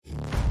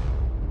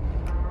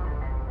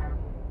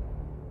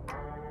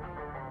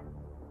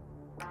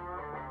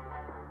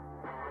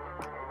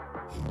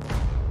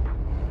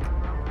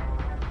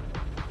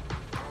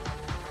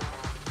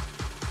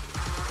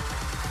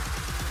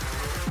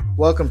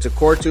Welcome to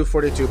Core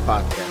 242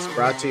 Podcast,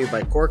 brought to you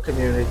by Core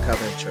Community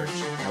Covenant Church.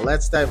 Now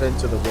let's dive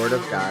into the Word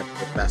of God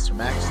with Pastor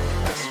Max and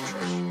Pastor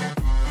Trish.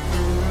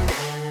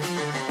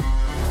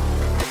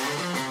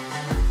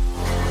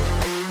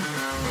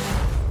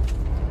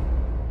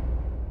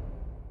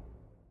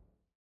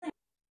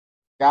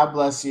 God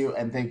bless you,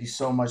 and thank you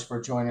so much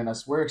for joining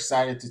us. We're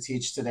excited to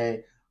teach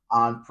today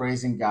on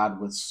praising God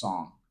with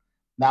song.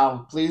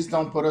 Now, please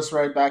don't put us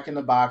right back in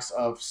the box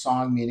of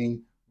song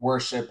meaning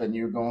worship, and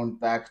you're going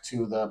back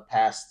to the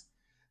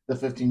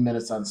 15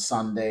 minutes on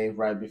Sunday,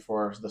 right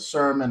before the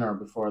sermon or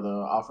before the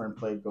offering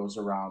plate goes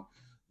around.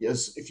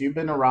 Yes, if you've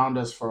been around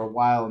us for a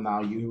while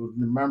now, you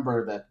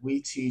remember that we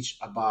teach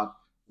about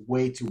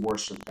way to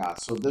worship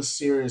God. So this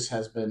series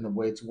has been a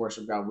way to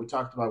worship God. We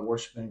talked about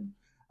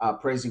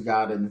praising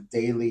God in the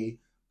daily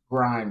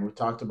grind. We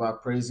talked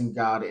about praising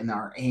God in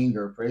our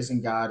anger,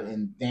 praising God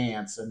in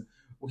dance, and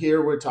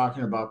here we're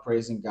talking about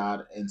praising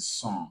God in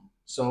song.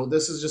 So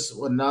this is just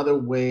another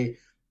way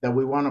that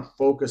we want to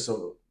focus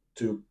on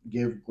to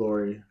give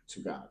glory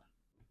to God.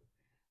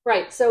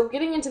 Right. So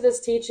getting into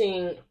this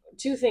teaching,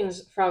 two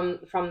things from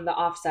the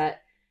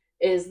offset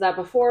is that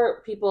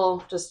before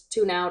people just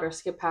tune out or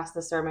skip past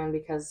the sermon,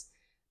 because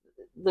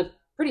the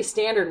pretty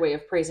standard way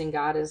of praising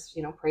God is,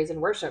 praise and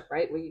worship,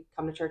 right? We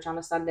come to church on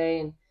a Sunday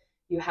and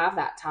you have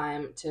that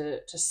time to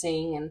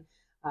sing, and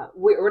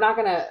we're not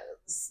going to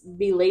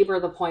belabor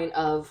the point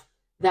of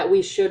that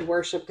we should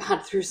worship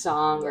God through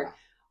song,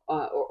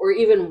 or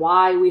even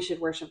why we should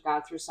worship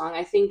God through song.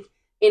 I think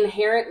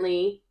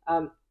inherently,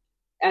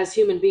 as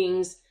human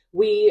beings,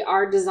 we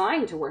are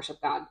designed to worship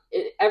God.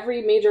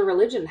 Every major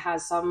religion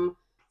has some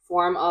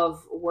form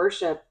of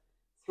worship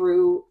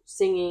through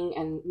singing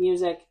and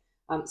music.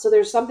 So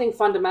there's something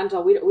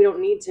fundamental. We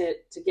don't need to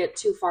get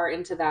too far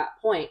into that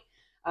point.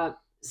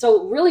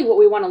 So really what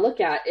we want to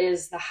look at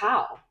is the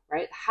how,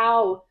 right?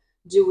 How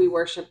do we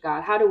worship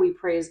God? How do we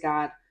praise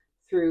God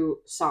through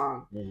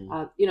song?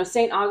 Mm-hmm.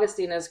 St.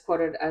 Augustine is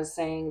quoted as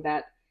saying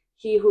that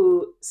he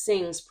who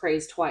sings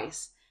prays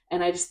twice.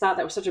 And I just thought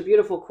that was such a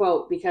beautiful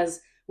quote, because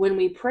when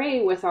we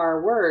pray with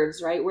our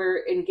words, right,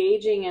 we're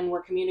engaging and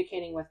we're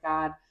communicating with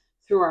God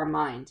through our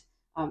mind.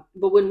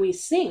 But when we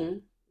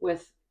sing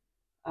with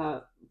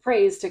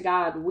praise to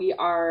God, we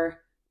are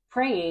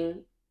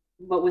praying,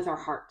 but with our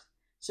heart.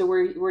 So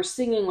we're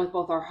singing with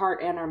both our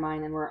heart and our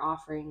mind, and we're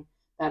offering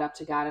that up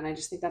to God. And I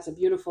just think that's a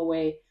beautiful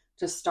way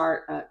to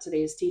start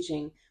today's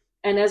teaching.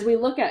 And as we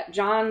look at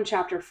John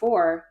chapter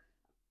 4,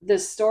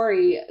 this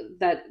story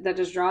that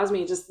just draws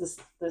me, just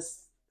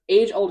this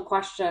age-old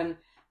question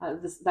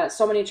that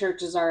so many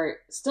churches are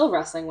still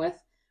wrestling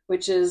with,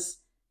 which is,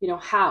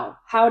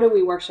 how do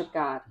we worship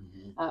God?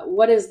 Mm-hmm.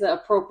 What is the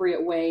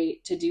appropriate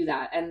way to do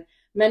that? And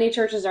many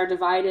churches are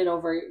divided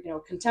over,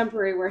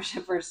 contemporary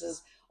worship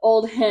versus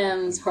old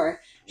hymns,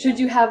 or should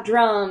you have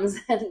drums?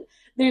 And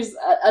there's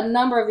a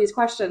number of these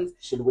questions.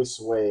 Should we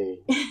sway?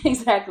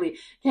 Exactly.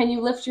 Can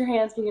you lift your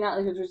hands? Can you not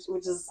lift?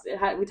 Which is,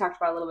 we talked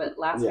about a little bit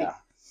last week.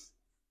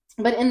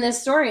 But in this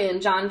story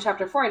in John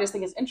chapter 4, I just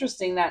think it's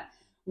interesting that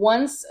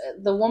once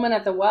the woman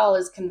at the well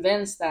is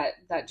convinced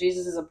that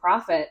Jesus is a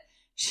prophet,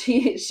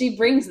 she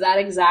brings that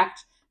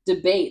exact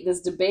debate,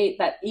 this debate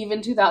that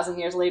even 2,000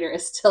 years later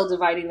is still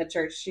dividing the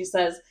church. She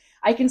says,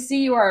 "I can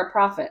see you are a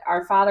prophet.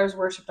 Our fathers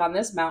worshipped on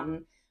this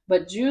mountain,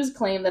 but Jews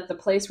claim that the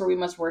place where we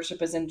must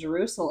worship is in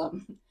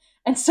Jerusalem."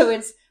 And so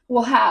it's,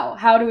 well,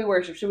 how do we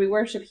worship? Should we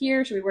worship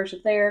here? Should we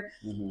worship there?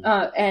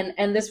 Mm-hmm.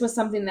 And this was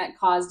something that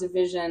caused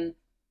division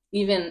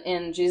even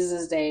in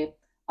Jesus' day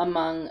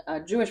among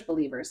Jewish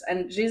believers.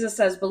 And Jesus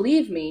says,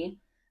 "Believe me,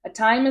 a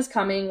time is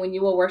coming when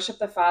you will worship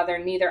the Father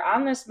neither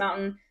on this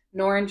mountain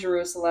nor in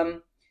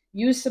Jerusalem.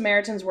 You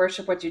Samaritans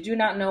worship what you do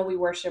not know. We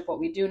worship what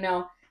we do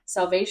know.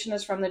 Salvation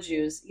is from the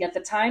Jews. Yet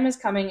the time is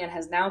coming and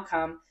has now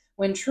come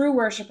when true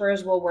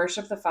worshipers will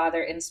worship the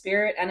Father in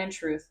spirit and in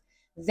truth.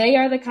 They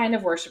are the kind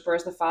of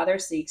worshipers the Father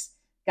seeks.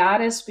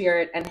 God is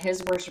spirit, and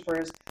his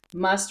worshipers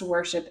must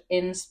worship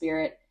in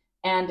spirit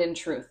and in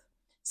truth."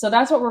 So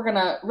that's what we're going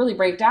to really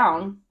break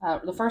down.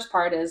 The first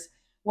part is,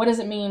 what does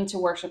it mean to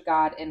worship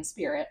God in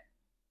spirit?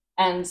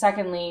 And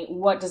secondly,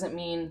 what does it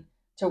mean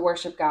to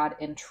worship God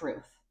in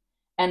truth?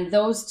 And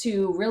those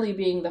two really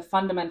being the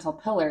fundamental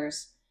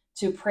pillars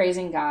to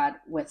praising God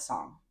with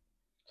song.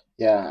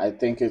 Yeah, I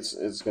think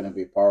it's going to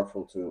be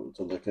powerful to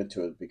look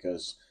into it,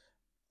 because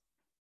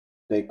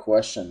they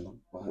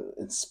question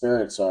in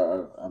spirits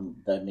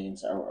that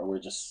means are we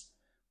just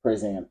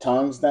praising in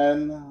tongues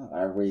then?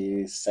 Are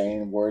we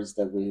saying words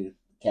that we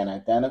can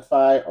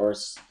identify? Or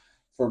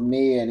for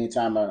me,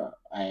 anytime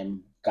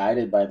I'm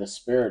guided by the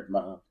Spirit,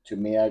 to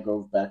me, I go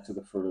back to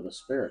the fruit of the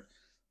Spirit.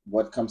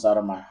 What comes out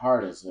of my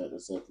heart is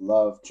it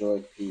love,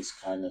 joy, peace,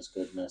 kindness,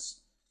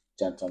 goodness,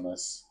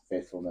 gentleness,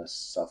 faithfulness,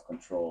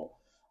 self-control,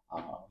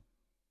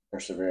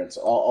 perseverance,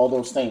 all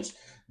those things.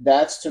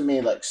 That's to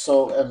me, like,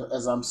 so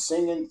as I'm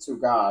singing to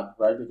God,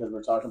 right, because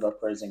we're talking about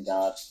praising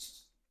God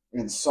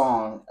in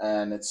song,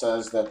 and it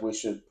says that we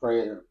should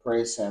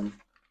praise him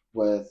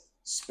with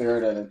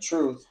spirit and in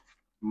truth.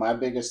 My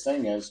biggest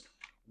thing is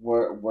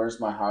where's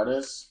my heart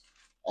is.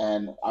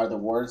 And are the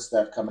words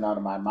that coming out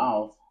of my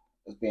mouth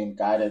is being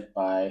guided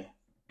by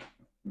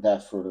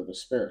that fruit of the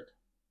Spirit?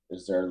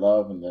 Is there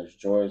love and there's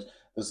joy?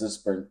 Does this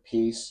bring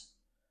peace?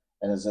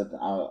 And is it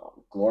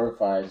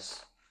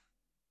glorifies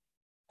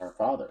our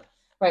Father?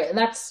 Right, and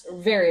that's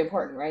very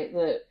important, right?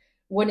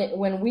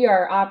 When we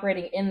are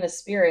operating in the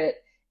Spirit,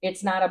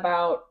 it's not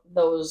about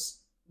those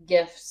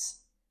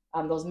gifts,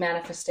 those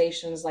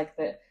manifestations like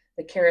the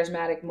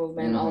charismatic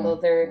movement. Although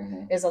Mm-hmm. there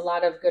Mm-hmm. is a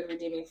lot of good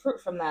redeeming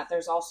fruit from that,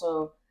 there's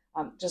also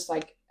just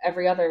like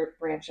every other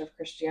branch of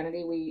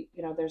Christianity,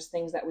 there's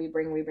things that we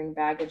bring. We bring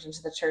baggage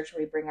into the church.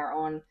 We bring our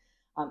own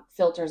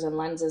filters and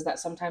lenses that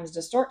sometimes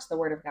distorts the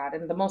Word of God.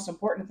 And the most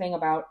important thing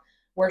about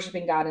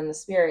worshiping God in the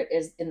Spirit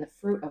is in the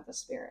fruit of the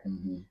Spirit.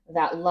 Mm-hmm.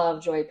 That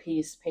love, joy,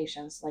 peace,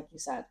 patience, like you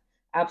said.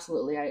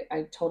 Absolutely.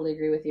 I totally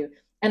agree with you.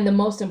 And the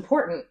most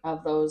important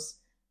of those,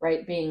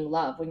 right, being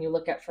love. When you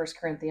look at 1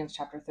 Corinthians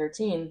chapter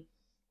 13,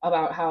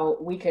 about how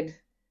we could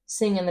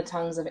sing in the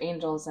tongues of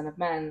angels and of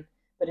men,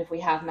 but if we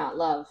have not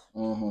love,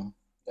 Mm-hmm.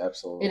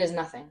 Absolutely. it is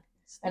nothing.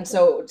 And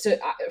so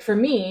for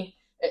me,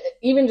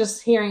 even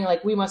just hearing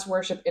like we must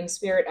worship in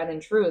spirit and in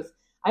truth,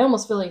 I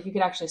almost feel like you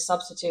could actually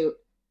substitute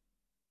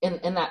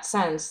in that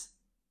sense.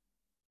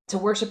 To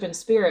worship in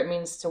spirit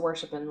means to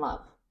worship in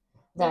love,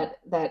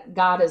 that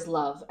God is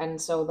love, and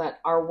so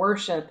that our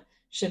worship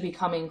should be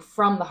coming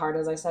from the heart.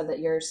 As I said, that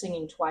you're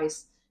singing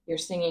twice. You're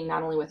singing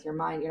not only with your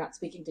mind, you're not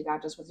speaking to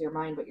God just with your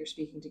mind, but you're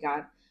speaking to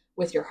God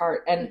with your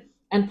heart.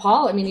 And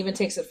Paul, I mean, even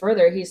takes it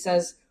further. He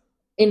says,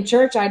 in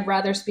church I'd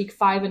rather speak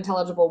 5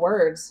 intelligible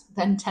words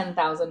than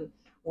 10,000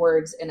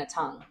 words in a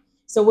tongue.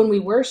 So when we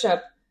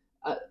worship,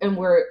 and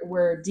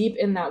we're deep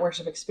in that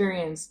worship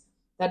experience,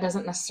 that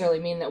doesn't necessarily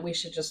mean that we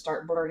should just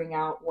start blurting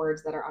out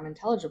words that are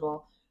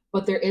unintelligible,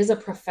 but there is a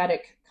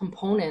prophetic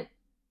component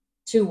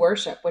to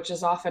worship, which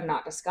is often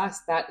not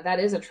discussed. That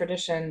is a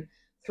tradition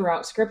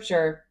throughout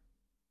Scripture,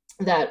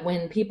 that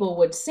when people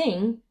would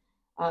sing,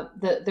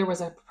 there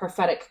was a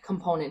prophetic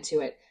component to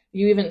it.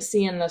 You even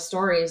see in the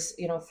stories,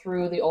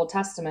 through the Old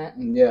Testament.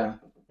 Yeah,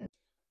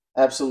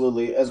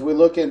 absolutely. As we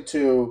look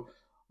into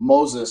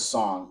Moses'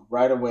 song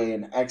right away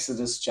in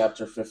Exodus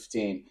chapter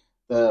 15,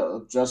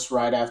 just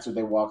right after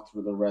they walk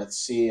through the Red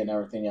Sea and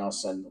everything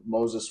else, and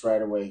Moses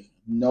right away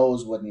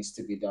knows what needs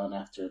to be done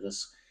after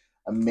this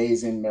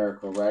amazing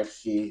miracle, right?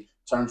 He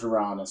turns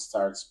around and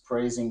starts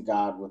praising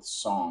God with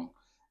song.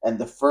 And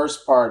the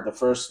first part, the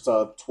first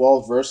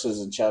 12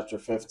 verses in chapter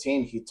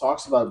 15, he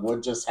talks about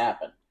what just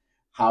happened,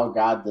 how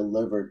God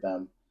delivered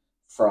them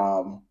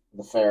from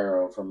the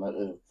Pharaoh,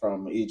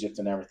 from Egypt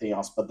and everything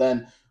else. But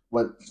then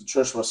what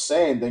Trish was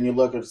saying, then you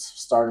look at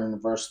starting in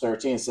verse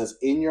 13, it says,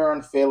 in your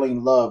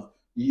unfailing love,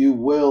 you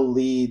will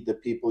lead the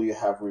people you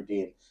have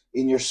redeemed.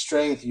 In your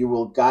strength, you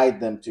will guide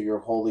them to your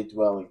holy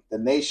dwelling. The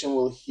nation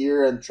will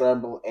hear and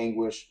tremble.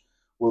 Anguish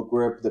will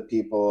grip the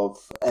people of,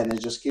 and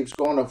it just keeps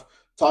going of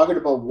talking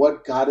about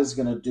what God is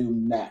going to do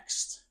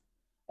next.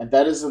 And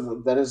that is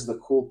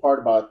the cool part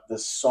about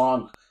this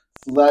song,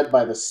 led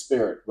by the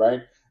Spirit,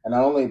 right? And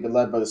not only be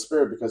led by the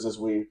Spirit, because as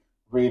we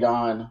read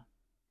on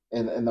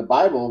in the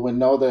Bible, we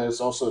know there's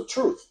also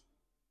truth,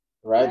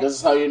 right? Right. This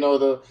is how you know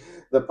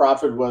the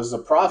prophet was a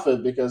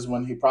prophet, because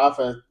when he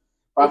prophesied,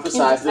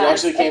 it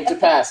actually came to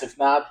pass. If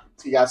not,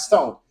 he got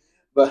stoned.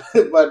 But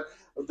but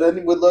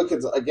then we look at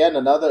again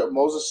another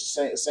Moses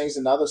sings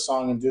another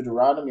song in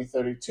Deuteronomy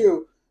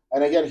 32,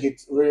 and again he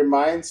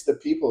reminds the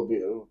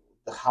people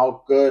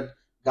how good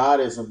God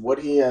is and what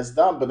He has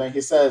done. But then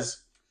he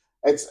says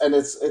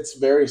it's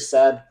very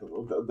sad.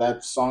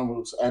 That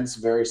song ends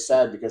very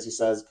sad because he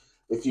says,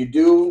 if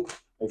you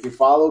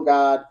follow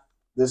God,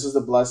 this is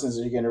the blessings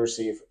that you're going to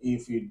receive.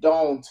 If you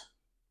don't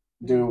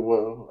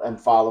do and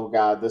follow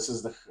God, this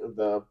is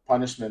the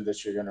punishment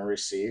that you're going to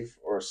receive,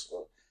 or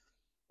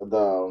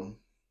the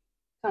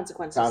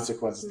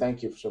consequences.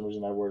 Thank you. For some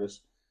reason, that word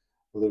is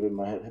leaving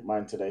my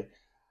mind today.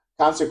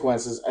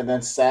 Consequences, and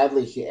then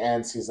sadly he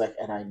ends. He's like,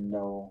 and I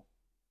know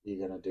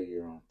you're going to do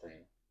your own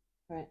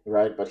thing,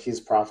 right? But he's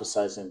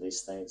prophesizing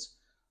these things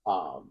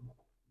um,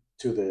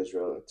 to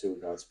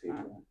God's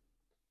people.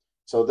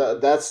 So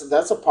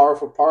that's a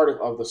powerful part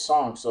of the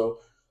song. So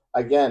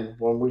again,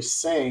 when we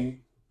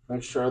sing,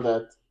 make sure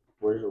that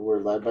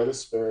we're led by the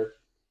Spirit.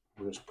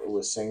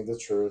 We're singing the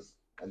truth,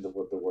 and the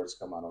words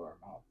come out of our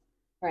mouth.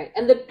 Right.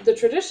 And the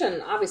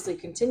tradition obviously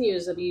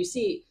continues. I mean, you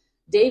see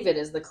David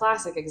is the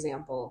classic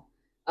example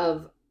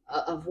of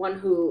one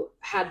who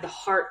had the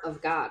heart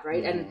of God,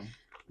 right? Mm-hmm. And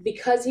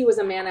because he was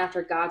a man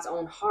after God's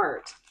own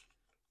heart,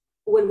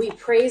 when we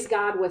praise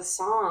God with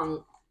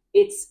song,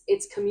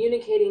 it's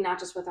communicating not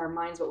just with our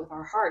minds but with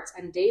our hearts.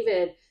 And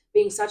David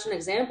being such an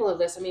example of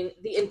this, I mean,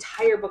 the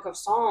entire book of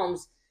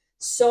Psalms,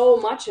 so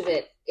much of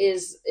it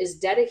is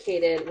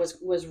dedicated,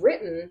 was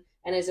written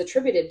and is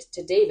attributed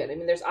to David. I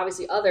mean, there's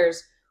obviously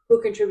others who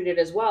contributed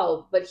as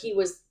well, but he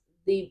was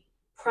the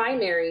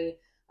primary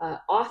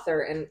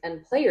author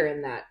and player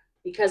in that,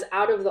 because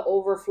out of the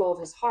overflow of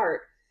his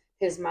heart,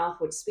 his mouth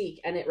would speak,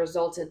 and it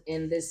resulted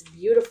in this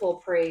beautiful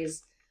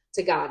praise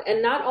to God,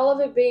 and not all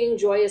of it being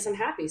joyous and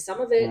happy. Some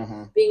of it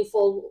Mm-hmm. being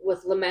full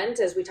with lament,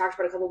 as we talked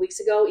about a couple of weeks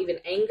ago, even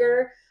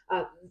anger.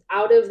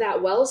 Out of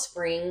that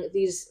wellspring,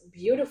 this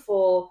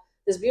beautiful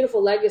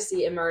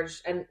legacy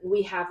emerged, and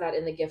we have that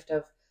in the gift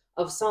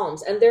of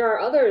Psalms. And there are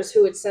others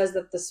who it says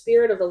that the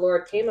Spirit of the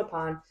Lord came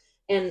upon,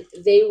 and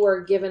they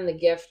were given the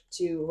gift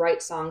to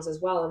write songs as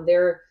well, and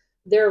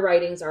their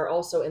writings are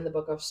also in the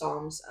book of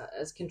Psalms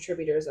as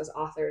contributors, as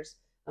authors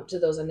to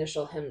those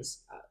initial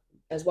hymns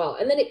as well.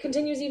 And then it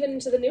continues even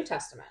into the New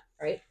Testament,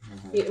 right?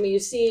 Mm-hmm. I mean, you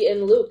see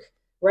in Luke,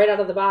 right out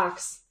of the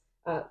box,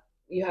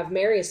 you have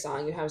Mary's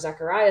song, you have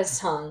Zechariah's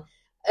song,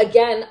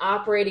 again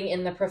operating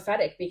in the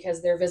prophetic,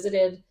 because they're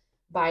visited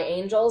by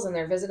angels and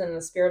they're visited, and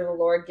the Spirit of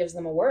the Lord gives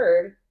them a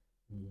word.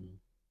 Mm-hmm.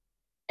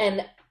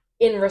 And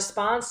in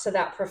response to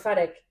that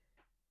prophetic,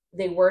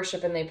 they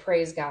worship and they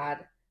praise God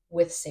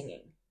with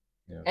singing.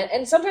 Yeah.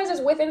 And sometimes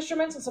it's with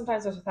instruments and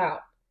sometimes it's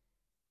without.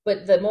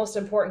 But the most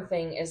important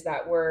thing is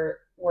that we're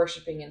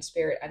worshiping in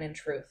spirit and in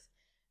truth.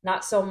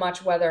 Not so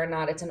much whether or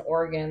not it's an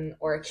organ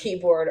or a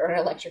keyboard or an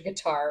electric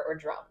guitar or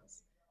drums.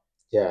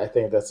 Yeah, I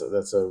think that's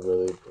a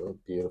really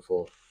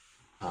beautiful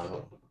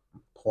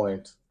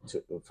point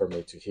for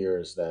me to hear,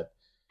 is that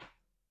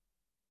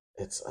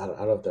it's out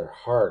of their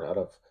heart, out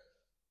of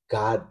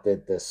God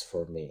did this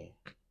for me.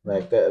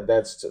 Like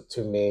that's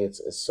to me,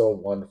 it's so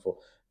wonderful.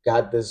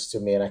 God did this to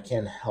me, and I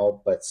can't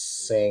help but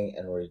sing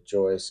and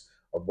rejoice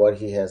of what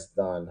He has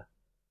done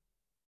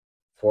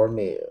for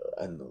me.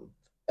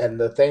 And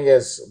the thing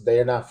is,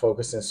 they're not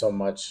focusing so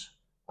much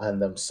on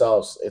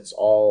themselves. It's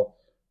all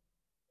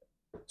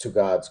to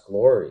God's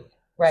glory.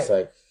 Right. It's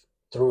like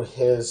through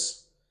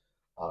His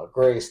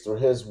grace, through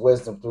His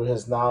wisdom, through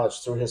His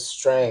knowledge, through His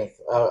strength.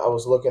 I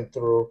was looking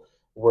through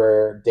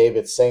where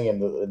David's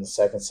singing in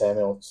the 2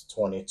 Samuel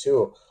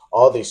 22.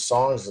 All these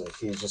songs,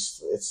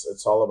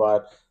 it's all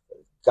about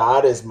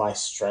God is my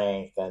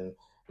strength, and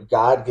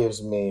God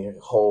gives me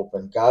hope,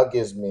 and God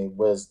gives me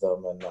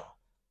wisdom, and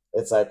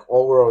it's like,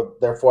 oh,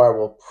 therefore I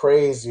will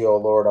praise you, O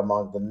Lord,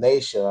 among the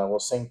nation. I will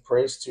sing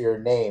praise to your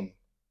name.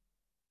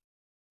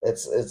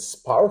 It's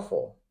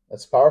powerful.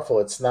 It's powerful.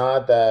 It's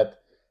not that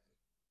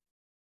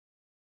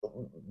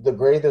the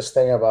greatest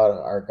thing about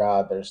our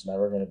God, there's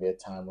never going to be a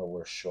time where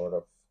we're short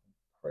of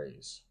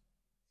praise.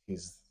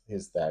 He's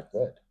that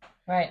good.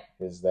 Right.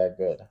 He's that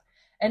good.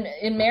 And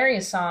in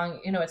Mary's song,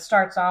 it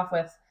starts off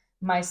with,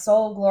 my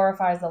soul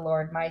glorifies the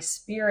Lord, my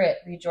spirit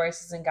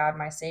rejoices in God,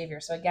 my Savior.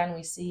 So again,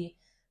 we see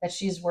that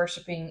she's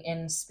worshiping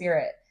in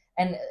spirit.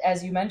 And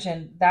as you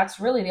mentioned, that's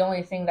really the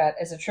only thing that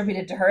is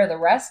attributed to her. The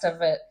rest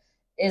of it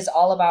is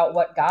all about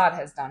what God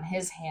has done,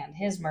 His hand,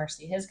 His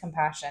mercy, His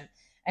compassion.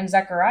 And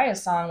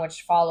Zechariah's song,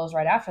 which follows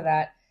right after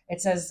that,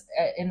 it says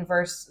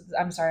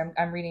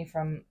I'm reading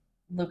from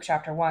Luke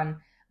chapter 1.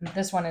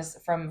 This one is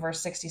from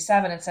verse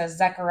 67. It says,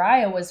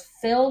 Zechariah was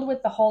filled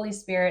with the Holy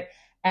Spirit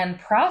and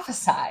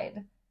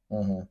prophesied.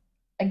 Mm-hmm.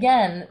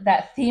 Again,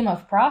 that theme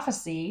of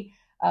prophecy,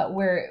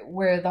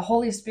 where the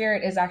Holy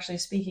Spirit is actually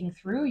speaking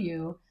through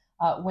you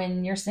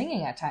when you're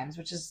singing at times,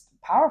 which is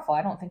powerful.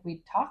 I don't think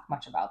we talk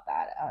much about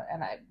that,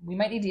 and we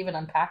might need to even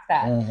unpack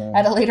that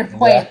at a later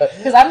point,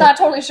 because I'm not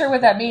totally sure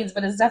what that means,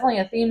 but it's definitely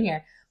a theme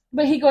here.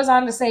 But he goes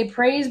on to say,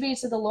 praise be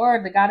to the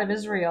Lord, the God of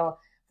Israel,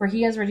 for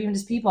He has redeemed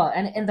His people.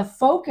 And the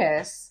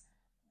focus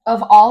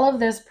of all of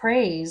this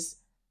praise,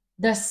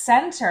 the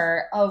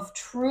center of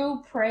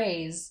true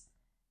praise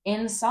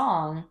in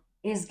song,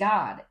 is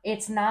God.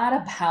 It's not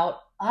about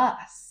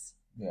us.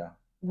 Yeah.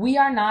 We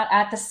are not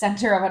at the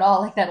center of it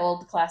all, like that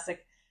old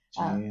classic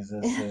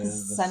Jesus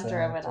is the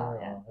center of it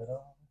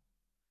all.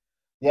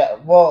 Yeah,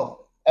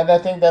 well, and I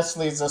think that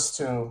leads us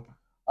to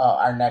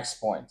our next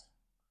point.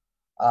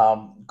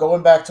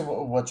 Going back to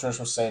what Trish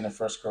was saying in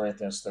 1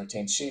 Corinthians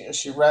 13,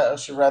 she read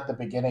the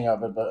beginning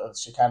of it, but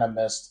she kind of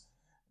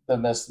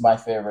missed my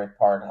favorite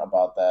part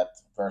about that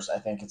verse. I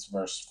think it's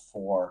verse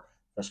 4,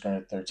 1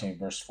 Corinthians 13,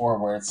 verse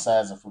 4, where it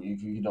says,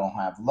 if you don't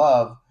have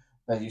love,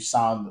 then you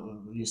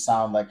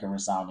sound like a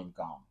resounding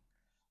gong.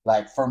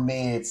 Like for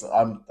me,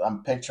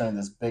 I'm picturing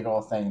this big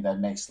old thing that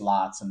makes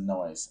lots of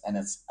noise, and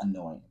it's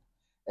annoying.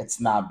 It's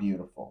not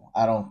beautiful.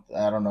 I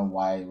don't know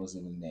why it was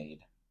even made.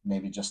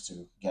 Maybe just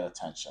to get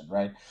attention,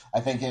 right?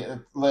 I think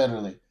it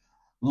literally,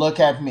 look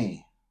at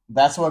me.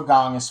 That's what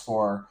gong is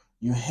for.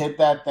 You hit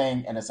that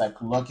thing, and it's like,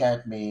 look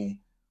at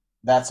me.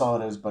 That's all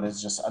it is. But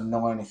it's just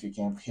annoying if you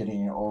keep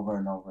hitting it over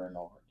and over and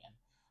over again.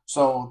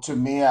 So to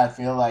me, I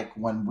feel like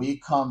when we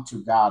come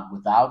to God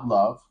without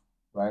love,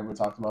 right? We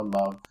talked about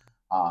love,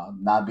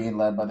 not being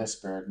led by the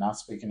Spirit, not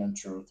speaking in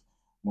truth.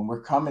 When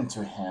we're coming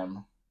to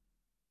Him,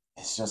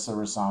 it's just a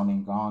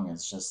resounding gong.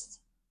 It's just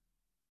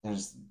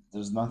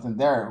there's nothing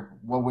there.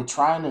 What we're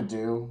trying to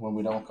do when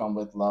we don't come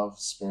with love,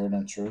 spirit,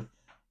 and truth,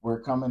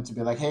 we're coming to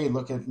be like, hey,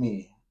 look at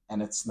me,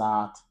 and it's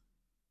not.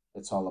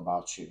 It's all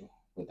about you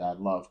with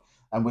that love,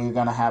 and we're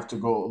gonna have to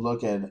go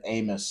look at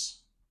Amos.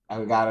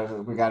 And we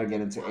gotta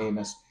get into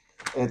Amos.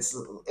 It's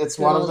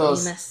good one of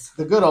those Amos.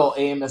 The good old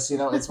Amos.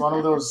 It's one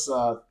of those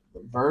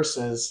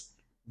verses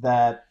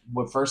that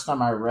the first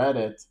time I read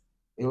it,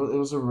 it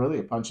was a really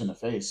a punch in the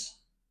face.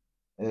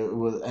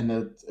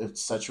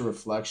 It's such a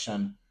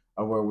reflection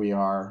of where we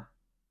are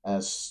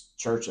as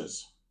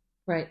churches.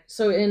 Right.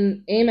 So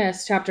in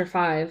Amos chapter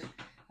 5,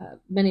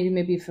 many of you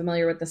may be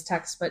familiar with this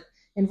text, but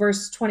in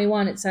verse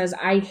 21, it says,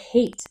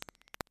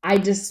 I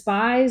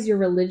despise your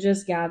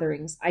religious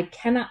gatherings. I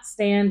cannot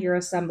stand your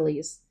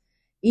assemblies.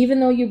 Even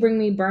though you bring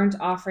me burnt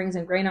offerings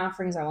and grain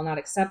offerings, I will not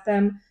accept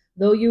them.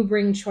 Though you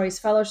bring choice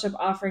fellowship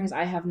offerings,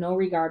 I have no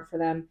regard for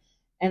them.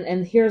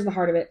 And here's the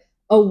heart of it.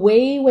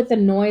 Away with the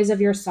noise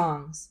of your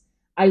songs.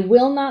 I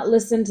will not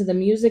listen to the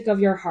music of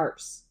your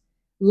harps.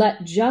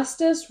 Let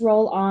justice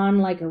roll on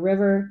like a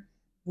river,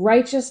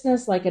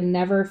 righteousness like a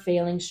never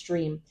failing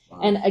stream.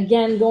 Wow. And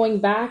again, going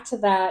back to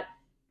that,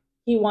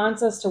 he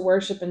wants us to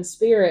worship in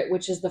spirit,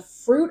 which is the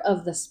fruit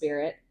of the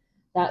spirit,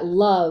 that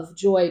love,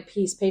 joy,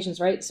 peace, patience,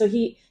 right? So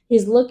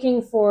he's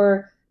looking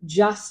for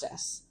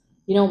justice.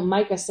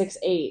 Micah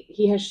 6:8,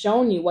 he has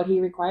shown you what he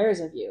requires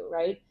of you,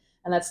 right?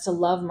 And that's to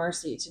love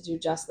mercy, to do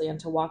justly, and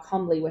to walk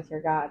humbly with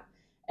your God.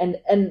 And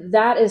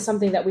that is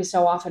something that we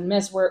so often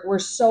miss. We're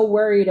so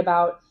worried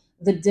about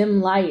the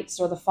dim lights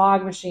or the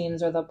fog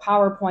machines or the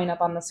PowerPoint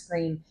up on the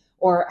screen,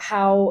 or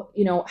how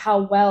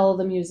well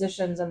the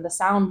musicians and the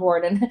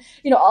soundboard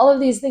and all of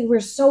these things. We're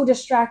so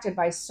distracted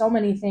by so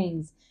many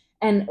things,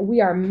 and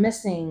we are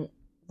missing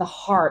the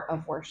heart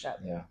of worship.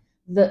 Yeah.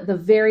 The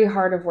very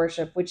heart of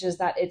worship, which is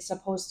that it's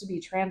supposed to be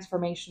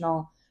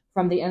transformational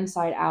from the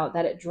inside out,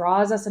 that it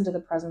draws us into the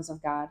presence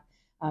of God,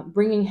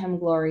 bringing him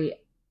glory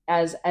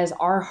as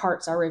our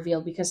hearts are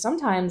revealed. Because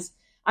sometimes,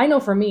 I know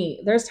for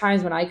me, there's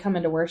times when I come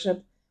into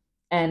worship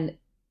and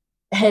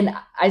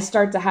I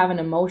start to have an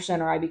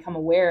emotion, or I become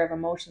aware of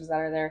emotions that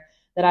are there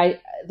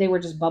that they were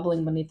just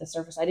bubbling beneath the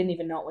surface. I didn't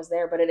even know it was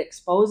there, but it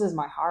exposes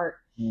my heart.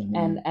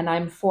 Mm-hmm. And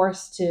I'm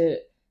forced to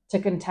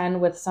contend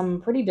with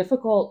some pretty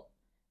difficult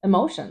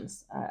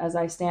emotions as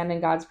I stand in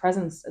God's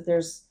presence.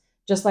 There's,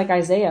 just like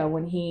Isaiah,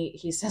 when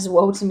he says,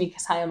 woe to me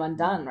because I am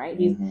undone, right?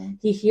 Mm-hmm.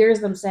 He hears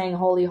them saying,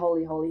 holy,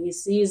 holy, holy. He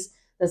sees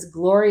this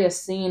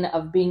glorious scene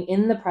of being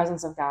in the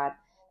presence of God,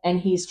 and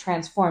he's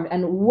transformed.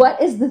 And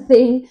what is the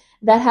thing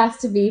that has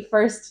to be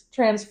first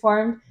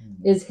transformed?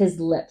 Mm-hmm. Is his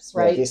lips,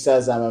 right? Yeah, he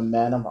says, I'm a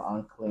man of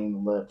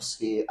unclean lips.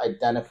 He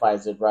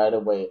identifies it right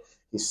away.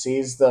 He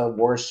sees the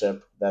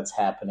worship that's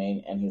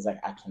happening, and he's like,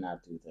 I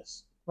cannot do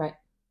this. Right.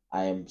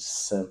 I am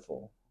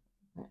sinful.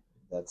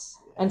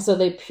 And so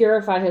they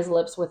purify his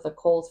lips with the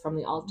coals from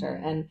the altar.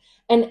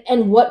 Mm-hmm.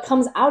 And what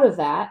comes out of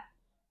that,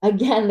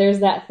 again, there's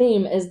that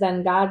theme, is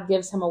then God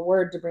gives him a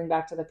word to bring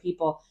back to the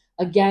people,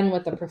 again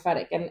with the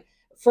prophetic. And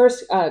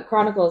First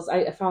Chronicles,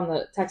 I found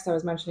the text I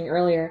was mentioning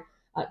earlier,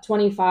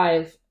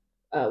 25,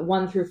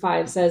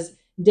 1-5 says,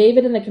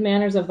 David and the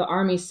commanders of the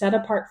army set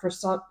apart for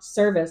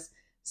service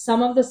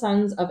some of the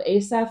sons of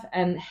Asaph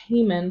and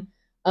Heman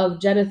of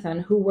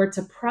Jeduthun, who were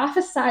to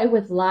prophesy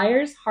with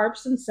lyres,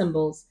 harps, and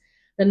cymbals.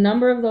 The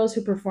number of those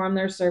who performed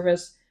their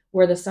service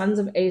were the sons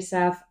of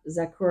Asaph,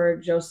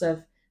 Zakur, Joseph,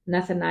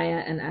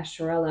 Nethaniah, and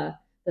Asherella,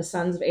 the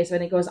sons of Asaph.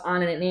 And it goes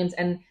on and it names,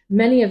 and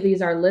many of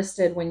these are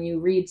listed when you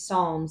read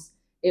Psalms.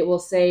 It will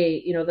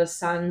say, the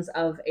sons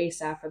of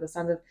Asaph, or the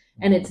sons of,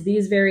 and it's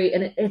these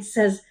and it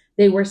says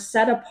they were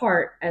set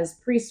apart as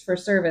priests for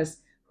service,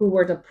 who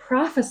were to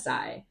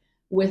prophesy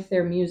with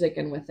their music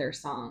and with their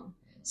song.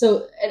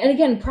 So, and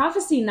again,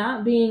 prophecy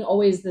not being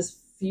always this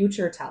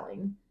future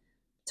telling.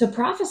 To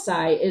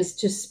prophesy is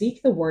to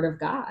speak the word of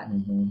God.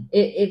 Mm-hmm.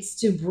 It's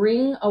to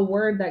bring a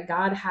word that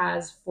God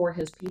has for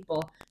his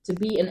people, to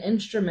be an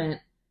instrument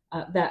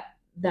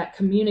that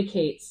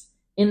communicates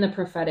in the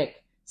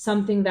prophetic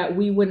something that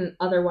we wouldn't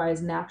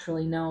otherwise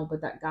naturally know,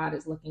 but that God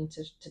is looking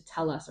to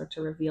tell us or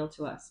to reveal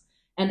to us.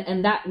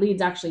 And that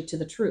leads actually to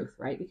the truth,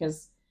 right?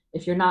 Because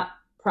if you're not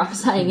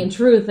prophesying in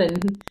truth, then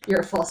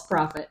you're a false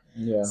prophet.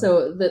 Yeah.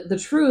 So the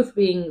truth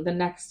being the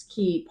next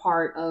key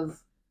part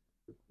of,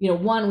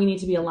 one, we need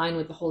to be aligned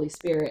with the Holy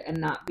Spirit and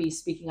not be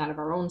speaking out of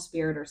our own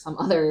spirit or some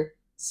other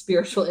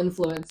spiritual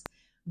influence,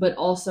 but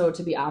also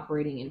to be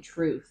operating in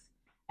truth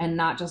and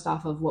not just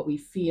off of what we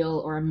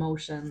feel or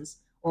emotions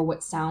or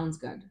what sounds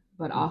good,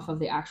 but off of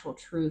the actual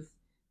truth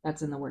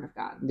that's in the Word of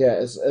God.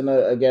 Yeah, and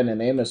again,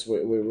 in Amos, we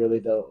really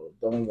don't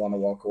want to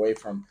walk away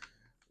from.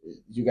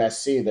 You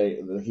guys see,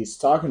 he's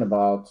talking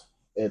about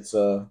it's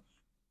a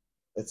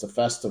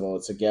festival,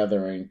 it's a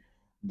gathering.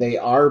 They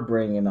are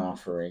bringing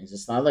offerings.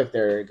 It's not like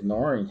they're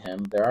ignoring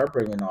him. They are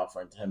bringing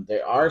offering to him.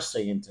 They are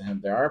singing to him.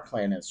 They are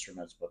playing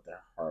instruments, but their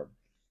heart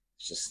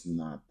is just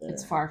not there.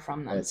 It's far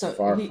from them. It's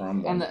far from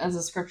them. And as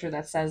a scripture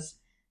that says,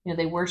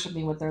 they worship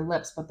me with their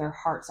lips, but their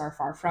hearts are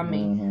far from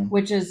me,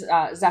 which is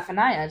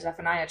Zephaniah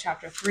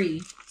chapter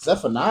 3.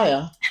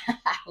 Zephaniah?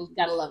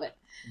 Gotta love it.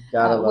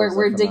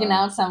 We're digging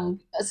out some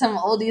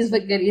oldies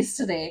but goodies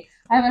today.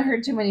 I haven't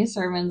heard too many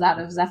sermons out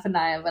of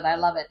Zephaniah, but I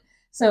love it.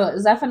 So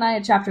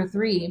Zephaniah chapter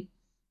 3,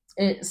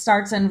 it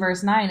starts in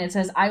verse 9. It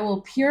says, I will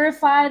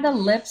purify the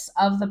lips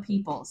of the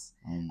peoples.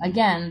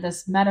 Again,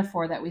 this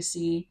metaphor that we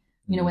see,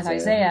 with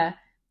Isaiah.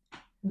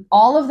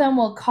 All of them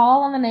will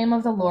call on the name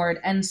of the Lord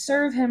and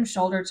serve him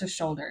shoulder to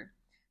shoulder.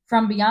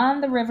 From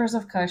beyond the rivers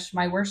of Cush,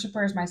 my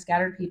worshipers, my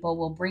scattered people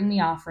will bring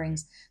me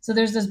offerings. So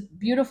there's this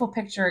beautiful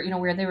picture,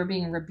 where they were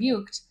being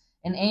rebuked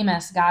in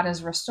Amos. God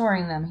is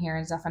restoring them here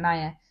in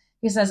Zephaniah.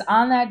 He says,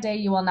 on that day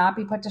you will not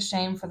be put to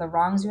shame for the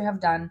wrongs you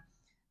have done.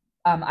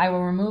 I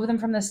will remove them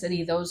from the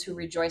city, those who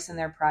rejoice in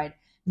their pride.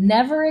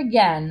 Never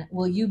again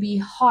will you be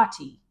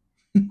haughty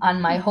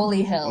on my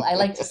holy hill. I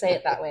like to say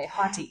it that way,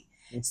 haughty.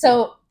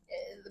 So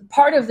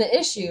part of the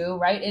issue,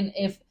 right, and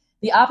if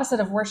the opposite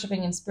of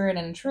worshiping in spirit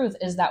and in truth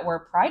is that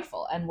we're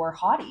prideful and we're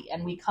haughty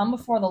and we come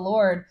before the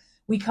Lord,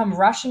 we come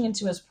rushing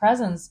into his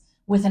presence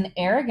with an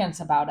arrogance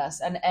about us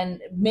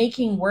and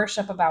making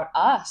worship about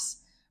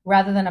us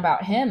rather than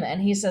about him.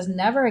 And he says,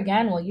 never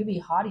again will you be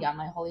haughty on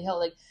my holy hill.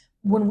 Like,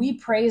 when we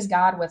praise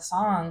God with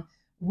song,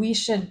 we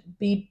should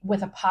be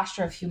with a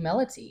posture of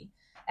humility,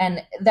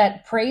 and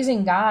that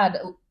praising God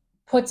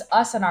puts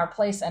us in our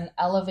place and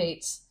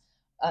elevates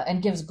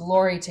and gives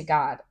glory to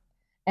God.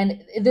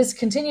 And this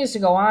continues to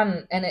go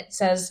on, and it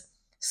says,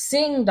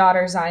 sing,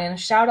 daughter Zion,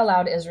 shout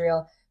aloud,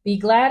 Israel. Be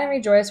glad and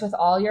rejoice with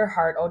all your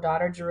heart, O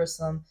daughter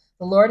Jerusalem.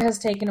 The Lord has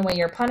taken away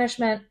your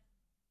punishment.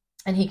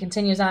 And he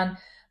continues on,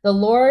 the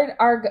Lord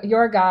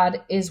your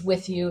God is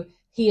with you.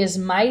 He is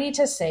mighty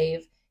to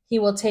save. He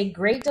will take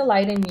great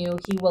delight in you.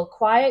 He will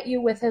quiet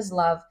you with his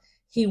love.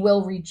 He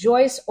will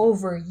rejoice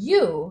over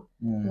you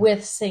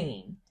with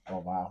singing. Oh,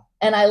 wow.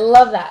 And I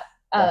love that.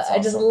 Awesome. I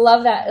just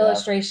love that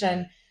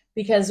illustration,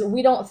 because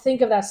we don't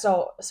think of that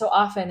so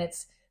often.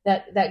 It's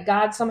that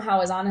God somehow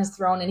is on his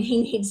throne and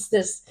he needs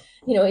this,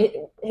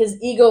 his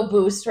ego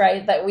boost,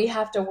 right? That we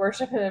have to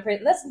worship him and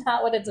pray. That's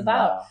not what it's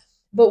about. No.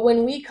 But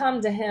when we come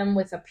to him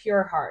with a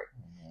pure heart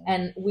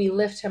and we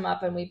lift him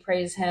up and we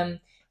praise him,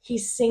 he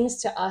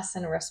sings to us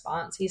in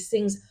response. He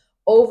sings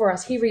over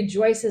us. He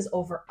rejoices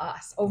over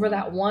us, over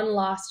that one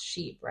lost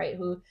sheep, right?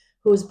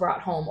 Who's brought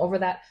home, over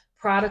that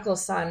prodigal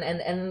son,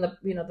 and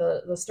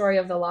the story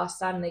of the lost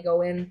son. They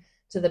go in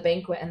to the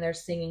banquet and they're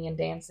singing and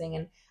dancing,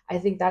 and I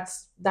think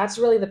that's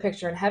really the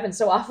picture in heaven.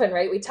 So often,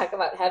 right? We talk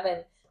about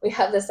heaven. We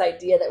have this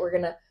idea that we're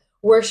gonna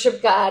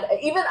worship God.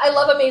 Even I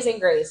love Amazing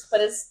Grace,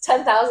 but it's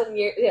 10,000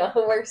 years.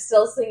 We're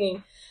still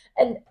singing.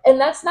 And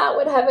that's not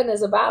what heaven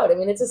is about. I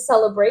mean, it's a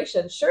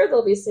celebration. Sure,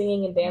 they'll be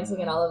singing and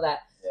dancing and all of that.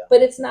 Yeah.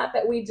 But it's not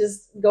that we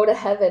just go to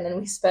heaven and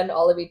we spend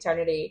all of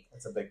eternity.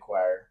 It's a big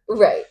choir.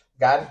 Right.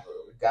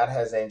 God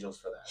has angels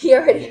for that. He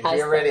already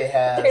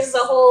has. There's a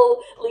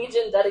whole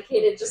legion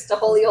dedicated just to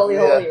holy, holy,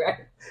 holy, right?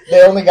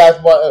 They only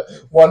got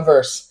one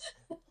verse.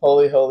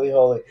 Holy, holy,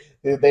 holy.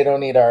 They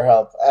don't need our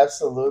help.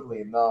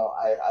 Absolutely. No,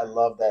 I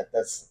love that.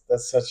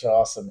 That's such an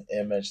awesome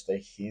image that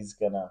he's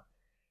going to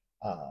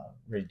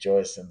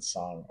rejoice in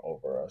song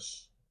over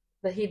us.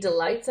 That he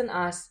delights in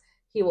us,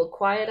 he will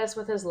quiet us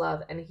with his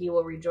love, and he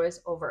will rejoice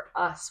over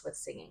us with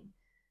singing.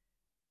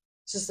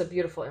 It's just a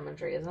beautiful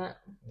imagery, isn't it?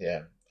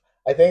 Yeah.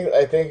 I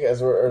think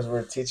as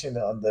we're teaching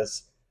on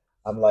this,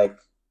 I'm like,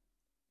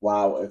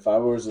 wow, if I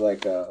was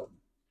like a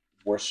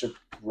worship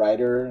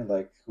writer,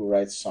 like who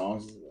writes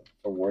songs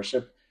for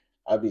worship,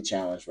 I'd be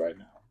challenged right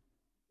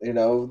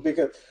now.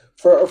 Because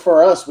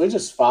for us, we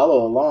just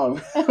follow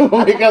along.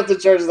 When we come to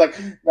church, it's like,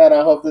 man,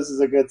 I hope this is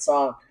a good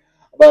song.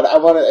 But I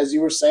want to, as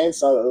you were saying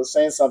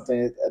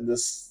something, and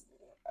this,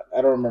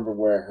 I don't remember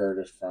where I heard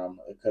it from.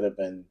 It could have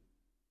been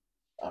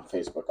on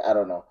Facebook. I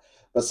don't know.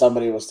 But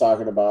somebody was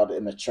talking about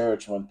in the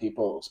church when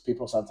people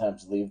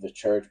sometimes leave the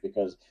church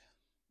because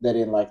they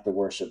didn't like the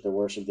worship. The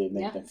worship didn't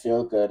make them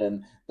feel good.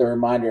 And the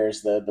reminder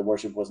is that the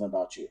worship wasn't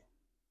about you.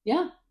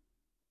 Yeah.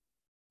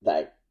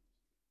 Like,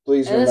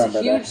 please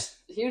remember that. It's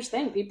a huge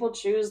thing. People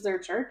choose their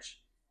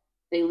church.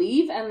 They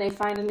leave and they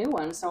find a new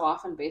one, so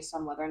often based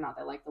on whether or not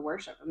they like the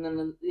worship. And then,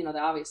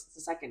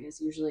 the second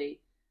is usually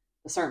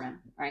the sermon,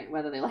 right?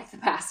 Whether they like the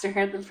pastor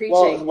or the preaching.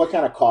 Well, what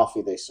kind of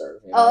coffee they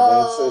serve. It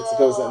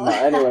goes in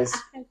there. Anyways.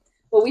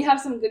 Well, we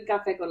have some good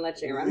café con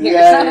leche around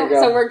here,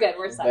 so we're good.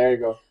 We're set. There you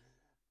go.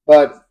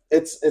 But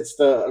it's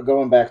the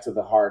going back to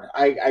the heart.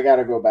 I got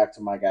to go back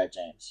to my guy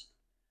James.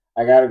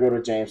 I got to go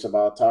to James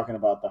about talking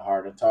about the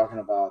heart and talking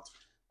about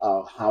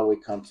how we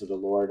come to the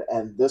Lord.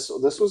 And this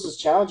was just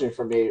challenging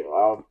for me.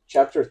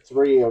 Chapter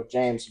 3 of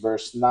James,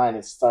 verse 9,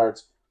 it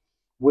starts,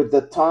 with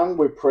the tongue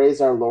we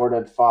praise our Lord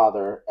and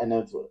Father, and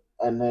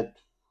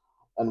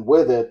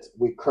with it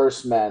we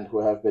curse men who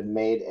have been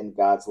made in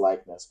God's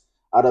likeness.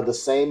 Out of the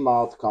same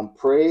mouth come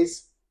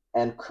praise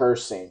and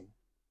cursing.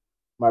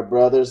 My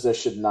brothers, there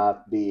should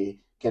not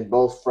be. Can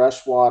both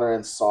fresh water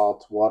and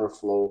salt water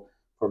flow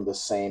from the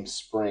same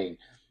spring?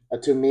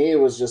 To me, it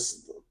was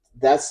just,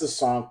 that's the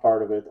song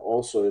part of it.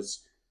 Also,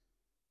 it's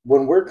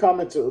when we're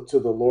coming to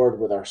the Lord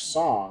with our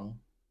song,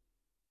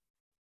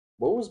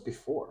 what was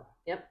before?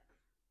 Yep.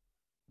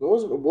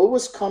 What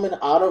was coming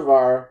out of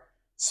our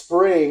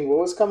spring? What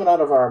was coming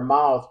out of our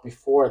mouth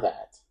before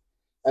that?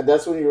 And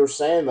that's when you were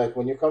saying, like,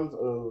 when you come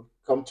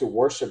to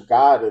worship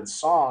God in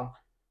song,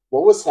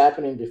 what was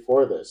happening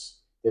before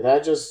this? Did I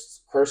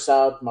just curse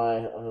out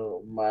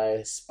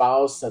my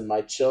spouse and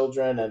my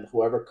children and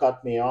whoever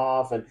cut me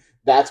off, and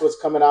that's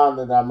what's coming out?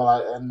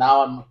 And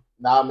now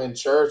I'm in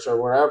church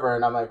or wherever,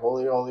 and I'm like,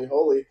 holy, holy,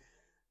 holy.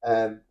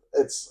 And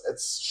it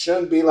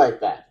shouldn't be like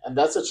that, and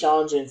that's a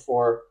challenging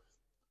for,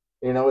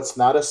 it's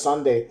not a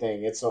Sunday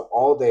thing, it's an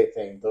all day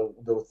thing.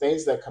 The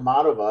things that come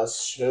out of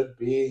us should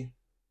be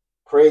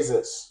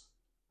praises,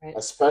 Right.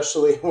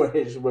 especially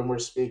when we're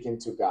speaking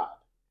to God.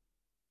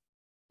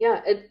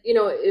 Yeah,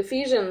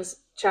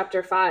 Ephesians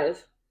chapter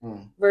 5,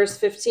 verse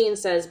 15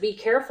 says, "Be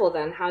careful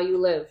then how you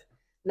live,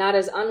 not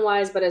as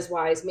unwise but as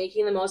wise,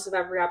 making the most of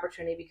every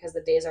opportunity because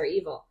the days are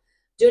evil.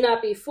 Do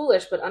not be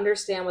foolish, but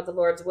understand what the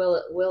Lord's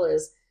will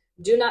is.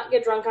 Do not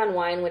get drunk on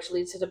wine, which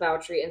leads to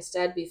debauchery.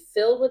 Instead, be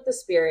filled with the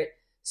Spirit,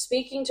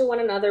 speaking to one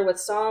another with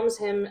psalms,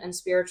 hymns, and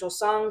spiritual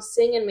songs.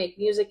 Sing and make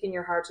music in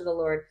your heart to the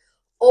Lord,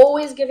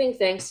 always giving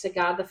thanks to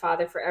God the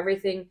Father for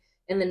everything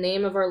in the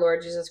name of our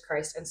Lord Jesus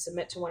Christ, and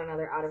submit to one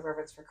another out of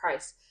reverence for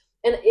Christ."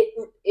 And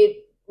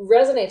it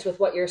resonates with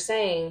what you're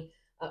saying,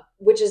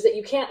 which is that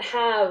you can't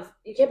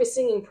be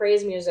singing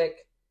praise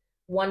music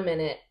 1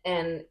 minute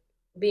and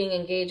being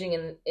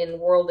engaging in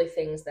worldly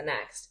things the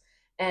next.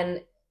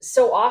 And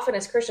so often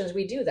as Christians,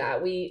 we do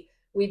that. We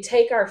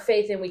take our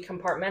faith and we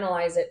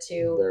compartmentalize it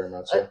to, Very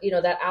much so.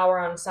 that hour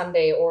on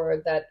Sunday, or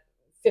that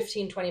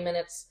 15-20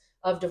 minutes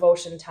of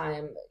devotion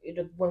time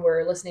when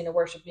we're listening to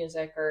worship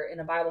music or in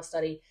a Bible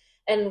study.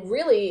 And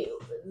really,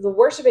 the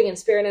worshiping in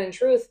spirit and in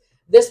truth,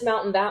 this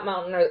mountain, that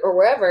mountain, or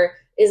wherever,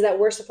 is that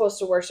we're supposed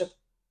to worship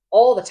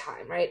all the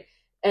time, right?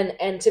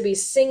 And to be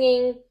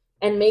singing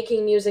and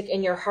making music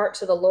in your heart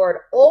to the Lord,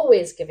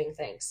 always giving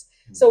thanks.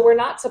 So we're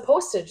not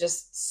supposed to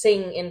just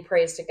sing in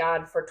praise to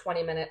God for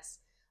 20 minutes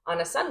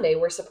on a Sunday.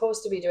 We're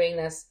supposed to be doing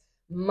this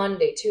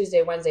Monday,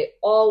 Tuesday, Wednesday,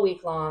 all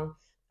week long.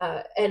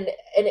 And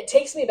it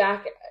takes me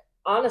back,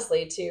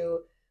 honestly,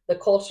 to the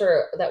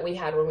culture that we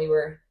had when we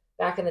were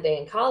back in the day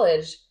in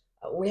college.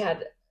 We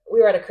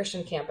were at a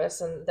Christian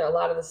campus, and a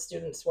lot of the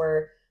students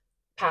were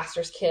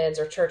pastors' kids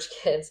or church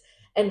kids.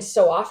 And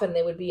so often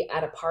they would be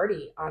at a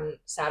party on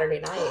Saturday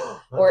night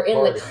or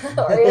in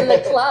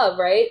the club,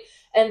 right?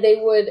 And they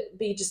would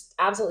be just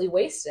absolutely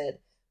wasted.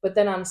 But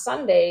then on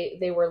Sunday,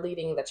 they were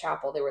leading the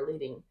chapel, they were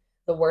leading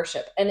the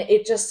worship. And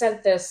it just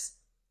sent this,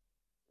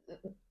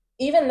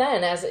 even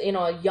then, as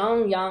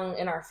young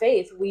in our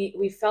faith,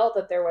 we felt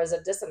that there was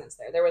a dissonance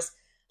there. There was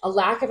a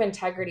lack of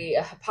integrity,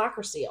 a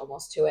hypocrisy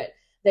almost to it,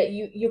 that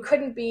you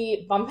couldn't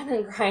be bumping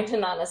and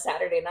grinding on a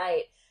Saturday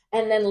night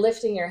and then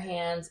lifting your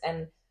hands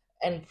and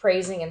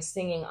praising and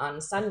singing on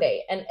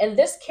Sunday. And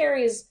this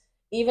carries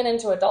even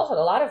into adulthood.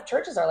 A lot of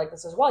churches are like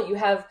this as well. You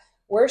have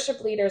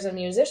worship leaders and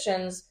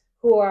musicians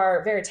who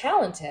are very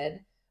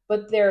talented,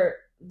 but their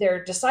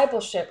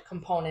discipleship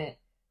component,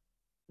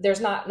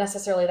 there's not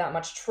necessarily that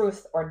much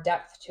truth or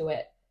depth to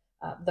it.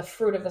 The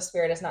fruit of the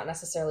Spirit is not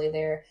necessarily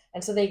there.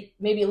 And so they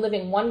may be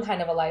living one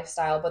kind of a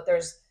lifestyle, but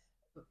there's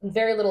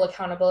very little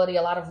accountability,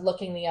 a lot of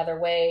looking the other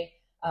way,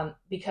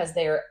 because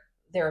they're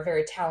a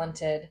very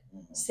talented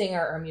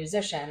singer or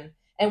musician.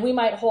 And we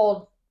might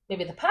hold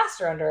maybe the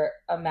pastor under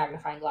a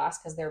magnifying glass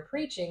because they're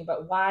preaching,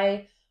 but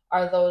why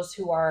are those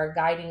who are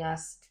guiding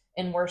us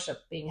in worship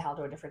being held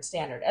to a different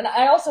standard? And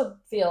I also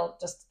feel,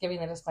 just giving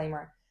the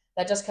disclaimer,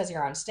 that just because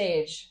you're on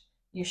stage,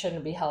 you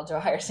shouldn't be held to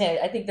a higher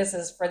standard. I think this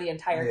is for the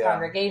entire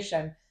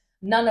congregation.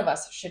 None of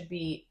us should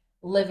be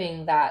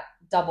living that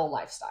double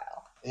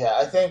lifestyle. Yeah,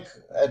 I think,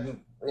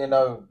 and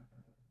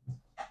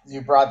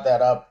you brought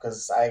that up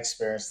because I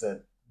experienced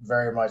it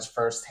very much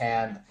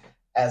firsthand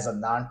as a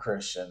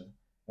non-Christian,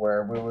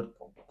 where we would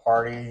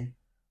party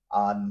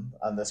on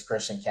this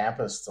Christian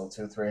campus till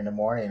 2-3 in the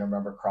morning. I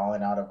remember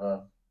crawling out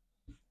of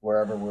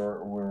wherever we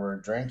were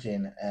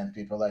drinking, and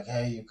people like,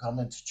 "Hey, you come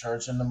into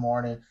church in the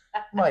morning?"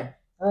 I'm like,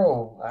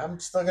 "Bro, I'm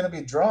still gonna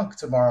be drunk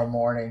tomorrow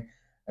morning."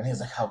 And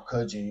he's like, "How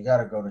could you? You got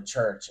to go to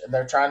church." And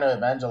they're trying to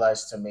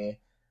evangelize to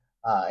me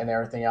and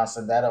everything else,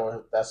 and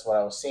that's what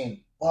I was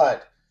seeing.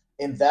 But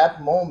in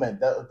that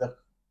moment,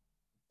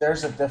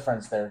 there's a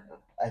difference there.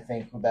 I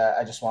think that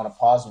I just want to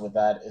pause with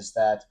that is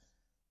that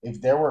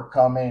if they were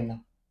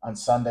coming on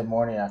Sunday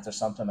morning after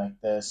something like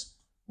this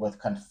with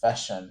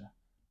confession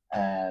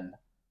and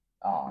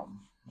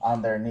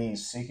on their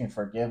knees seeking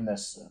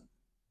forgiveness,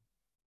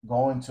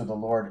 going to the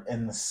Lord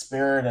in the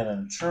spirit and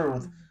in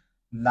truth,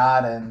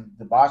 not in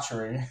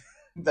debauchery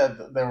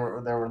that they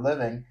were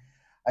living,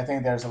 I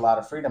think there's a lot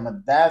of freedom,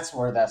 and that's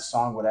where that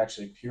song would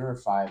actually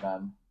purify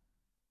them.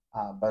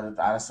 But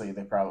honestly, it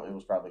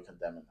was probably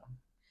condemning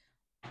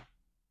them.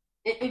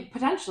 It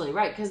potentially,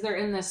 right, because they're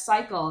in this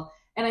cycle.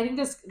 And I think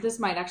this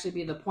might actually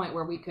be the point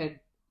where we could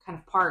kind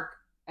of park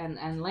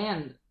and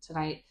land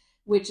tonight,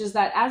 which is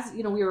that, as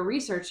we were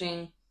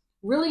researching,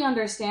 really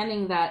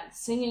understanding that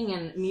singing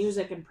and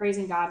music and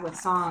praising God with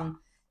song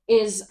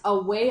is a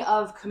way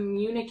of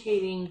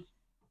communicating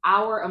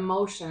our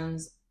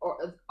emotions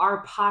or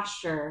our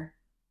posture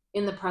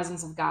in the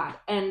presence of God.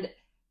 And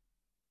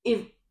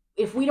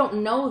if we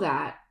don't know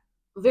that,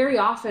 very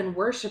often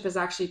worship is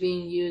actually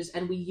being used,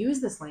 and we use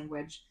this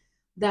language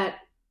that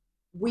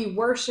we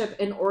worship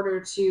in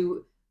order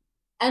to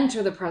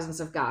enter the presence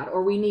of God,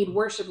 or we need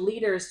worship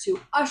leaders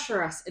to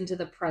usher us into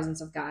the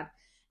presence of God.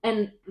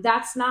 And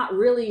that's not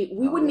really,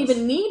 we wouldn't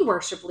even need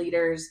worship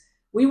leaders.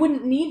 We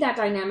wouldn't need that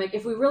dynamic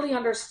if we really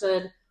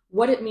understood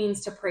what it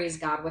means to praise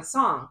God with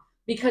song,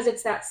 because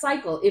it's that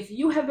cycle. If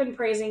you have been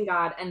praising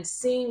God and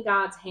seeing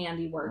God's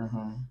handiwork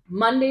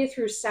Monday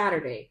through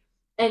Saturday,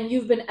 and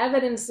you've been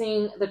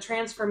evidencing the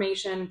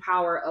transformation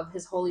power of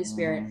his Holy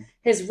Spirit,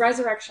 his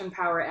resurrection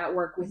power at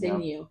work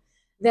within you,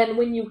 then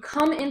when you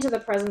come into the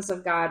presence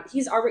of God,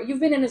 you've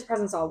been in his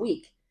presence all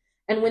week.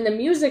 And when the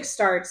music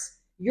starts,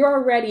 you're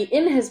already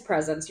in his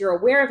presence, you're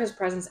aware of his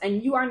presence,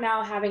 and you are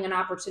now having an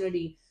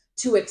opportunity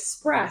to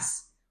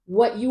express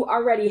what you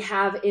already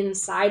have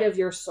inside of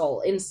your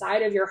soul,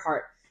 inside of your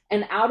heart.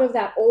 And out of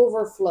that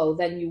overflow,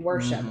 then you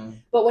worship.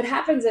 But what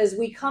happens is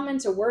we come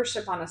into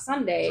worship on a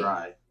Sunday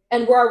Dry.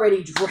 and we're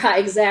already dry.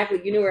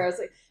 Exactly. You knew where I was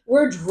like,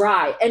 we're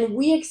dry. And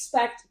we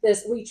expect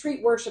this, we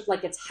treat worship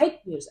like it's hype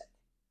music.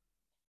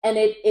 And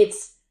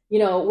it's,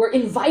 we're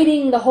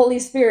inviting the Holy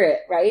Spirit,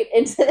 right?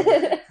 He should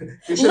have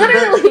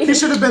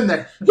been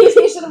there.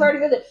 He should have already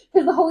been there,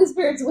 because the Holy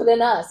Spirit's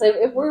within us.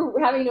 If we're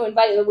having to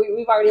invite him,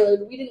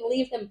 we didn't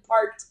leave him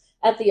parked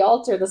at the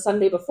altar the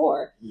Sunday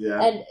before.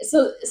 Yeah. And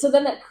so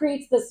then that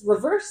creates this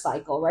reverse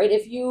cycle, right?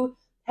 If you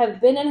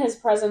have been in his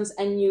presence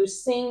and you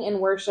sing and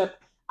worship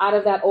out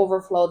of that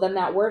overflow, then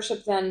that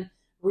worship then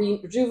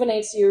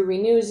rejuvenates you,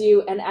 renews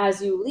you, and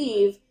as you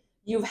leave,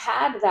 you've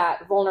had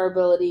that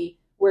vulnerability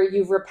where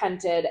you've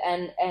repented,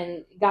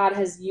 and God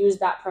has used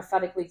that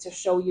prophetically to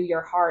show you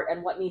your heart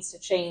and what needs to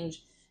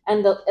change.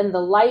 And the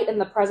light and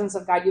the presence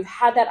of God, you've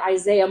had that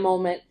Isaiah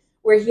moment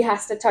where he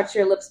has to touch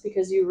your lips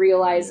because you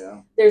realize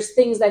there's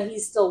things that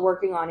he's still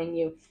working on in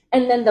you.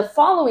 And then the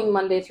following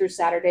Monday through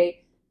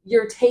Saturday,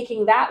 you're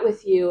taking that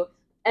with you,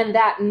 and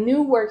that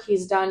new work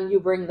he's done, you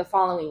bring the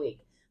following week.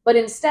 But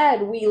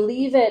instead, we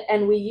leave it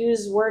and we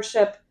use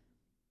worship.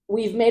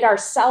 We've made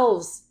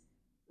ourselves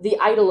the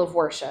idol of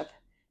worship.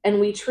 And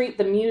we treat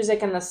the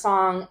music and the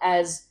song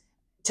as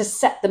to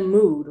set the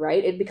mood,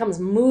 right? It becomes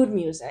mood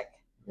music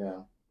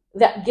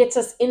that gets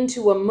us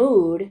into a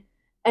mood.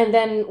 And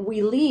then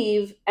we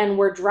leave and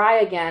we're dry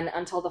again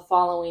until the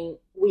following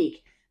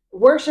week.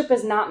 Worship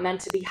is not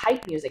meant to be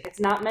hype music. It's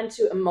not meant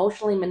to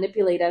emotionally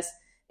manipulate us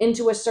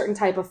into a certain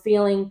type of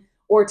feeling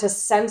or to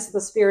sense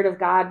the Spirit of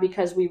God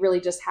because we really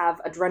just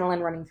have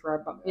adrenaline running through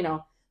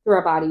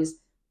our bodies.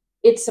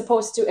 It's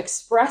supposed to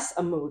express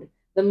a mood,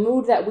 the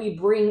mood that we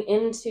bring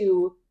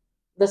into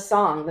the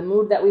song, the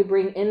mood that we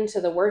bring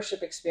into the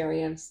worship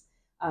experience.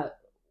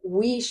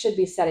 We should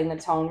be setting the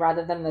tone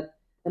rather than the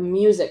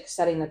music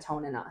setting the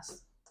tone in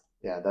us.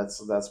 Yeah,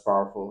 that's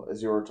powerful.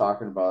 As you were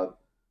talking about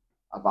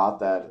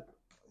that,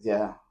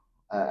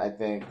 I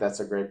think that's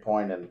a great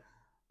point. And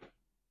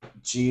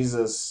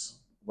Jesus,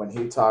 when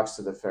he talks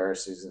to the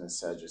Pharisees and the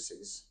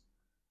Sadducees,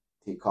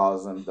 he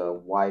calls them the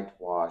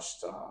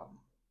whitewashed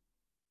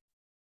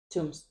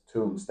tombs.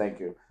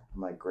 Thank you.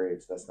 I'm like,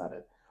 graves. That's not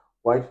it.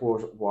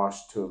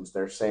 Whitewashed tombs.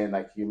 They're saying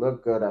like you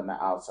look good on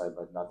the outside,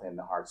 but nothing in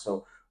the heart.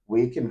 So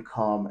we can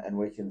come and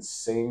we can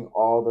sing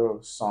all the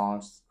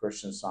songs,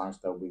 Christian songs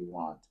that we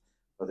want,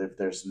 but if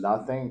there's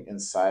nothing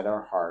inside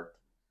our heart,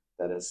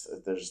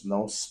 if there's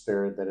no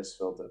spirit that is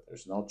filled, if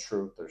there's no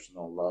truth, there's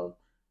no love,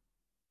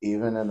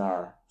 even in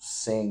our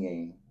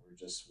singing, we're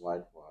just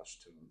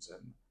whitewashed tombs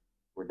and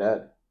we're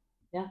dead.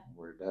 Yeah,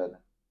 we're dead.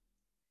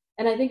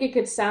 And I think it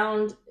could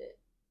sound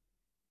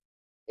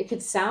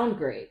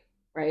great,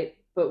 right?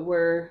 But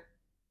we're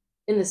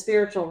in the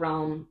spiritual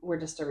realm, we're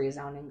just a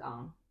resounding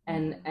gong.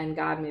 And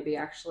God may be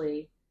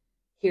actually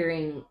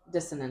hearing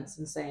dissonance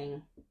and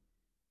saying,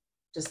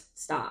 just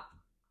stop.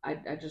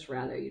 I'd just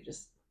rather you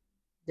just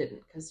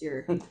didn't, because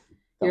your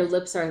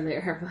lips are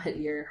there, but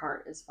your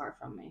heart is far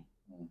from me.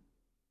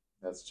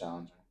 That's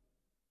challenging.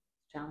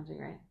 Challenging,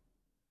 right?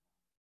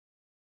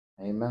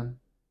 Amen.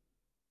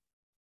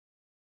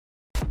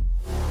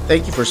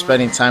 Thank you for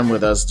spending time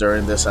with us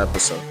during this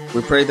episode.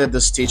 We pray that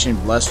this teaching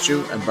blessed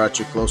you and brought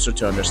you closer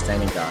to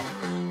understanding God.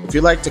 If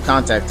you'd like to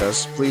contact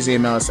us, please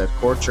email us at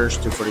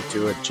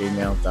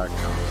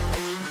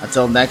corechurch242@gmail.com.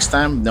 Until next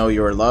time, know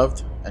you are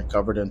loved and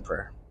covered in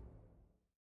prayer.